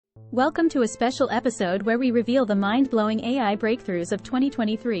Welcome to a special episode where we reveal the mind-blowing AI breakthroughs of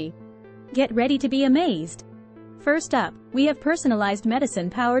 2023. Get ready to be amazed! First up, we have personalized medicine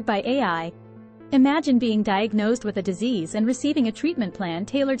powered by AI. Imagine being diagnosed with a disease and receiving a treatment plan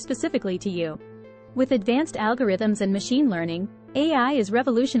tailored specifically to you. With advanced algorithms and machine learning, AI is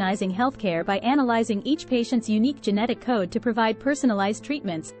revolutionizing healthcare by analyzing each patient's unique genetic code to provide personalized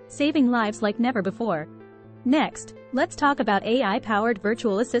treatments, saving lives like never before. Next, let's talk about AI-powered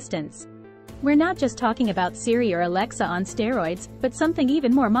virtual assistants. We're not just talking about Siri or Alexa on steroids, but something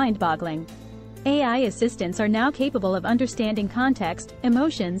even more mind-boggling. AI assistants are now capable of understanding context,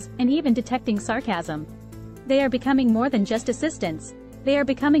 emotions, and even detecting sarcasm. They are becoming more than just assistants. They are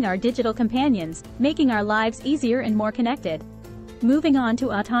becoming our digital companions, making our lives easier and more connected. Moving on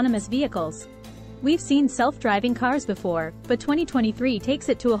to autonomous vehicles. We've seen self-driving cars before, but 2023 takes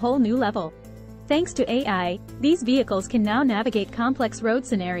it to a whole new level. Thanks to AI, these vehicles can now navigate complex road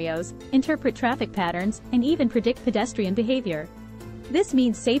scenarios, interpret traffic patterns, and even predict pedestrian behavior. This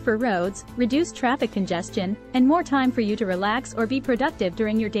means safer roads, reduced traffic congestion, and more time for you to relax or be productive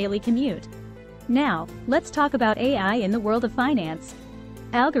during your daily commute. Now, let's talk about AI in the world of finance.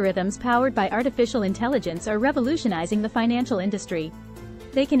 Algorithms powered by artificial intelligence are revolutionizing the financial industry.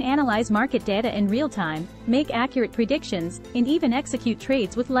 They can analyze market data in real time, make accurate predictions, and even execute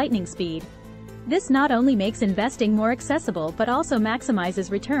trades with lightning speed. This not only makes investing more accessible but also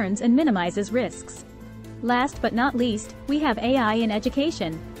maximizes returns and minimizes risks. Last but not least, we have AI in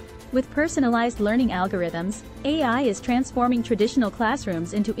education. With personalized learning algorithms, AI is transforming traditional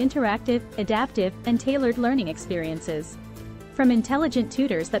classrooms into interactive, adaptive, and tailored learning experiences. From intelligent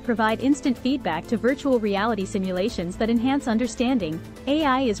tutors that provide instant feedback to virtual reality simulations that enhance understanding,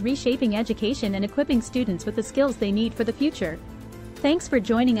 AI is reshaping education and equipping students with the skills they need for the future. Thanks for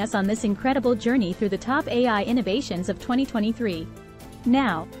joining us on this incredible journey through the top AI innovations of 2023.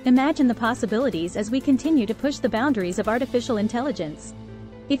 Now, imagine the possibilities as we continue to push the boundaries of artificial intelligence.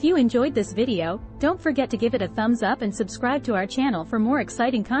 If you enjoyed this video, don't forget to give it a thumbs up and subscribe to our channel for more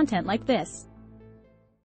exciting content like this.